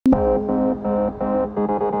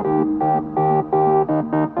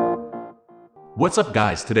What's up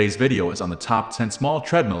guys, today's video is on the top 10 small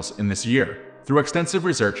treadmills in this year. Through extensive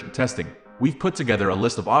research and testing, we've put together a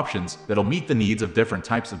list of options that'll meet the needs of different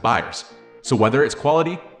types of buyers. So whether it's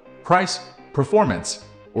quality, price, performance,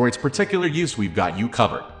 or its particular use, we've got you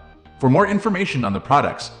covered. For more information on the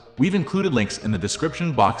products, we've included links in the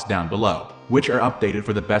description box down below, which are updated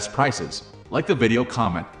for the best prices. Like the video,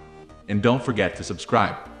 comment, and don't forget to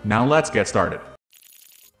subscribe. Now let's get started.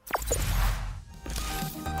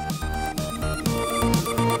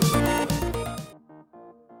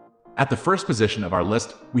 At the first position of our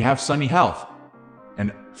list, we have Sunny Health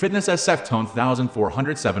and Fitness SF Tone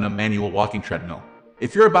 1407 manual walking treadmill.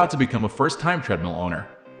 If you're about to become a first-time treadmill owner,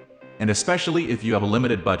 and especially if you have a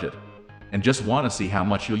limited budget and just want to see how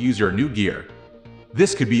much you'll use your new gear,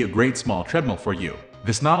 this could be a great small treadmill for you.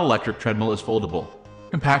 This non-electric treadmill is foldable,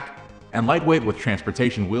 compact, and lightweight with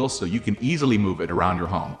transportation wheels so you can easily move it around your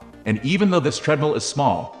home. And even though this treadmill is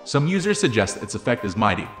small, some users suggest its effect is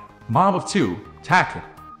mighty. Mom of two, Tack,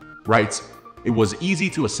 writes, "It was easy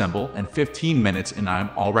to assemble and 15 minutes and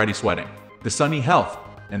I'm already sweating." The Sunny Health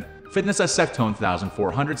and Fitness SF Tone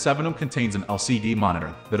 1407 contains an LCD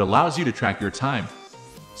monitor that allows you to track your time,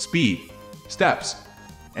 speed, steps,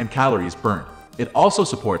 and calories burned. It also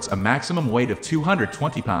supports a maximum weight of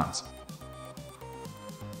 220 pounds.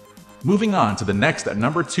 Moving on to the next at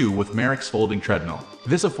number 2 with Merax Folding Treadmill.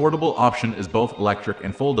 This affordable option is both electric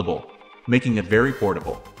and foldable, making it very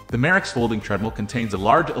portable. The Merax Folding Treadmill contains a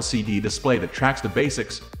large LCD display that tracks the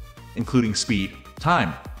basics, including speed,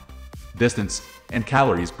 time, distance, and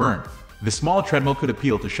calories burned. The small treadmill could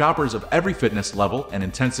appeal to shoppers of every fitness level and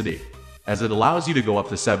intensity, as it allows you to go up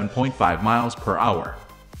to 7.5 miles per hour,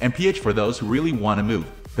 mph for those who really want to move.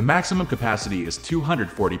 The maximum capacity is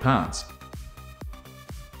 240 pounds.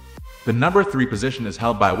 The number 3 position is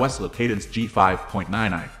held by Weslo Cadence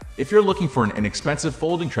G5.99. If you're looking for an inexpensive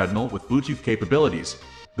folding treadmill with Bluetooth capabilities,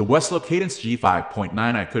 the Weslo Cadence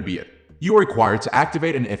G5.99 could be it. You are required to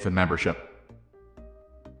activate an IFA membership.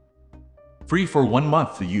 Free for 1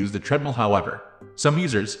 month to use the treadmill, however. Some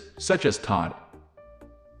users, such as Todd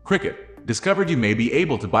Cricket, discovered you may be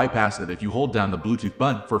able to bypass it if you hold down the Bluetooth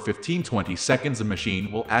button for 15-20 seconds. The machine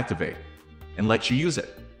will activate and let you use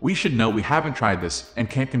it. We should note we haven't tried this and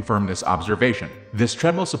can't confirm this observation. This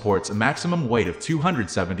treadmill supports a maximum weight of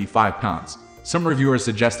 275 pounds. Some reviewers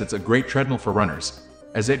suggest it's a great treadmill for runners,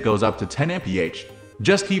 as it goes up to 10 mph.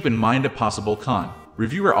 Just keep in mind a possible con.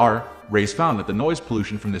 Reviewer R. Ray's found that the noise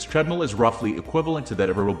pollution from this treadmill is roughly equivalent to that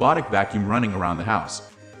of a robotic vacuum running around the house.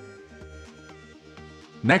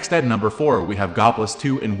 Next at number 4 we have GoPlus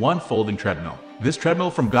 2-in-1 Folding Treadmill. This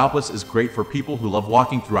treadmill from GoPlus is great for people who love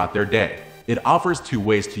walking throughout their day. It offers 2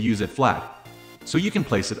 ways to use it flat, so you can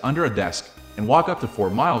place it under a desk and walk up to 4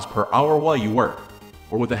 miles per hour while you work,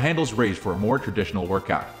 or with the handles raised for a more traditional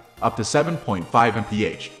workout, up to 7.5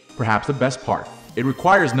 mph. Perhaps the best part, it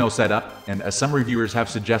requires no setup and, as some reviewers have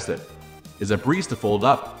suggested, is a breeze to fold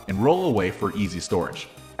up and roll away for easy storage.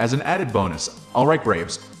 As an added bonus, alright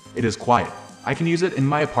Braves, it is quiet. I can use it in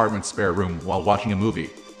my apartment's spare room while watching a movie,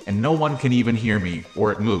 and no one can even hear me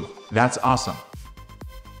or it move. That's awesome.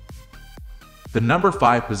 The number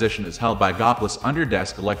 5 position is held by GoPlus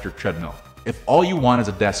Underdesk Electric Treadmill. If all you want is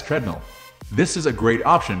a desk treadmill, this is a great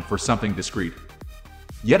option for something discreet,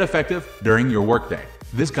 yet effective during your workday.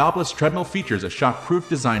 This GoPlus treadmill features a shock-proof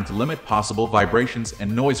design to limit possible vibrations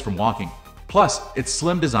and noise from walking. Plus, its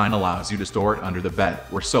slim design allows you to store it under the bed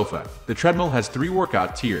or sofa. The treadmill has 3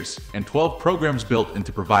 workout tiers and 12 programs built in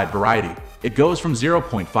to provide variety. It goes from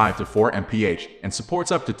 0.5 to 4 mph and supports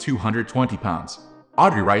up to 220 pounds.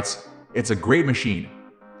 Audrey writes, "It's a great machine.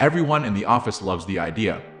 Everyone in the office loves the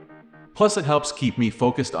idea. Plus it helps keep me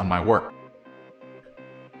focused on my work."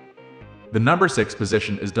 The number 6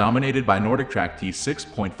 position is dominated by NordicTrack T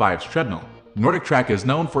 6.5's treadmill. NordicTrack is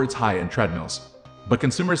known for its high-end treadmills, but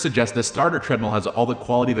consumers suggest this starter treadmill has all the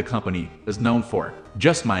quality the company is known for,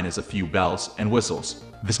 just minus a few bells and whistles.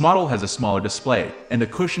 This model has a smaller display and a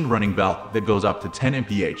cushioned running belt that goes up to 10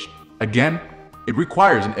 mph. Again, it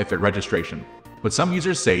requires an IFA registration, but some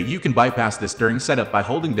users say you can bypass this during setup by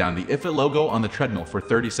holding down the IFA logo on the treadmill for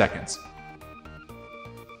 30 seconds.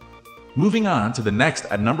 Moving on to the next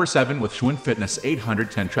at number 7 with Schwinn Fitness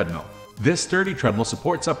 810 Treadmill. This sturdy treadmill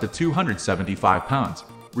supports up to 275 pounds,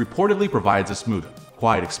 reportedly provides a smooth,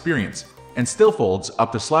 quiet experience, and still folds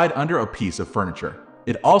up to slide under a piece of furniture.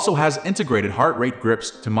 It also has integrated heart rate grips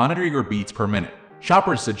to monitor your beats per minute.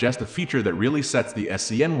 Shoppers suggest a feature that really sets the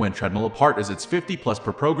SCN treadmill apart is its 50+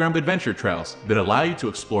 per programmed adventure trails that allow you to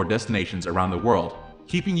explore destinations around the world,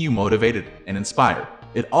 keeping you motivated and inspired.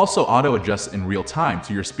 It also auto-adjusts in real time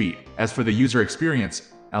to your speed. As for the user experience,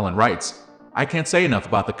 Ellen writes, I can't say enough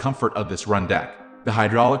about the comfort of this run deck. The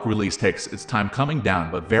hydraulic release takes its time coming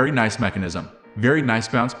down, but very nice mechanism. Very nice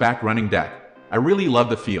bounce back running deck. I really love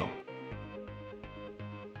the feel.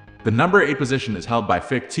 The number 8 position is held by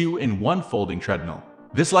FIC 2-in-1 Folding Treadmill.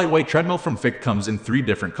 This lightweight treadmill from FIC comes in 3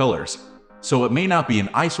 different colors, so it may not be an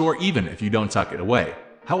eyesore even if you don't tuck it away.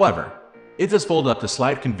 However, it does fold up to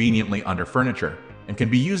slide conveniently under furniture and can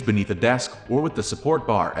be used beneath a desk or with the support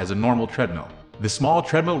bar as a normal treadmill. The small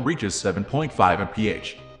treadmill reaches 7.5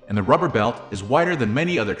 mph, and the rubber belt is wider than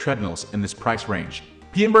many other treadmills in this price range.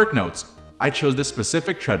 Pienberg notes, I chose this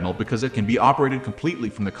specific treadmill because it can be operated completely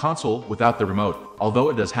from the console without the remote, although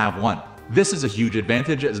it does have one. This is a huge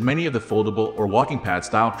advantage as many of the foldable or walking pad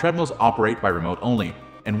style treadmills operate by remote only,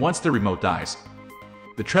 and once the remote dies,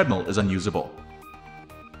 the treadmill is unusable.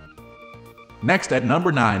 Next at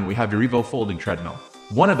number 9 we have UREVO Folding Treadmill,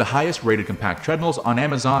 one of the highest rated compact treadmills on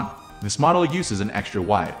Amazon. This model uses an extra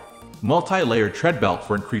wide, multi-layered tread belt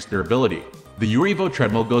for increased durability. The UREVO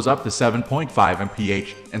treadmill goes up to 7.5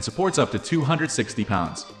 mph and supports up to 260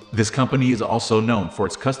 pounds. This company is also known for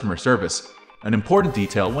its customer service, an important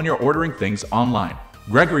detail when you're ordering things online.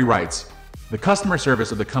 Gregory writes, the customer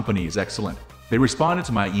service of the company is excellent. They responded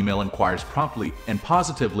to my email inquiries promptly and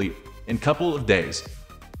positively in a couple of days.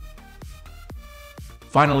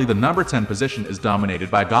 Finally, the number 10 position is dominated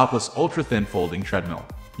by GoPlus ultra-thin folding treadmill.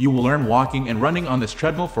 You will learn walking and running on this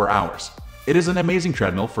treadmill for hours. It is an amazing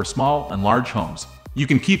treadmill for small and large homes. You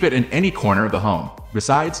can keep it in any corner of the home.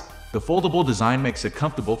 Besides, the foldable design makes it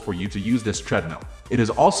comfortable for you to use this treadmill. It is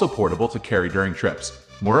also portable to carry during trips.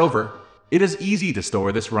 Moreover, it is easy to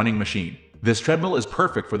store this running machine. This treadmill is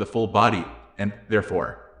perfect for the full body and,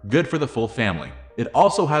 therefore, good for the full family. It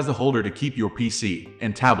also has the holder to keep your PC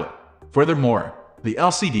and tablet. Furthermore, the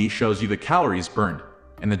LCD shows you the calories burned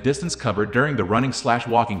and the distance covered during the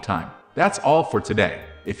running/walking time. That's all for today.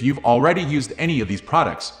 If you've already used any of these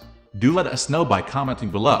products, do let us know by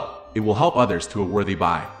commenting below. It will help others to a worthy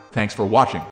buy. Thanks for watching.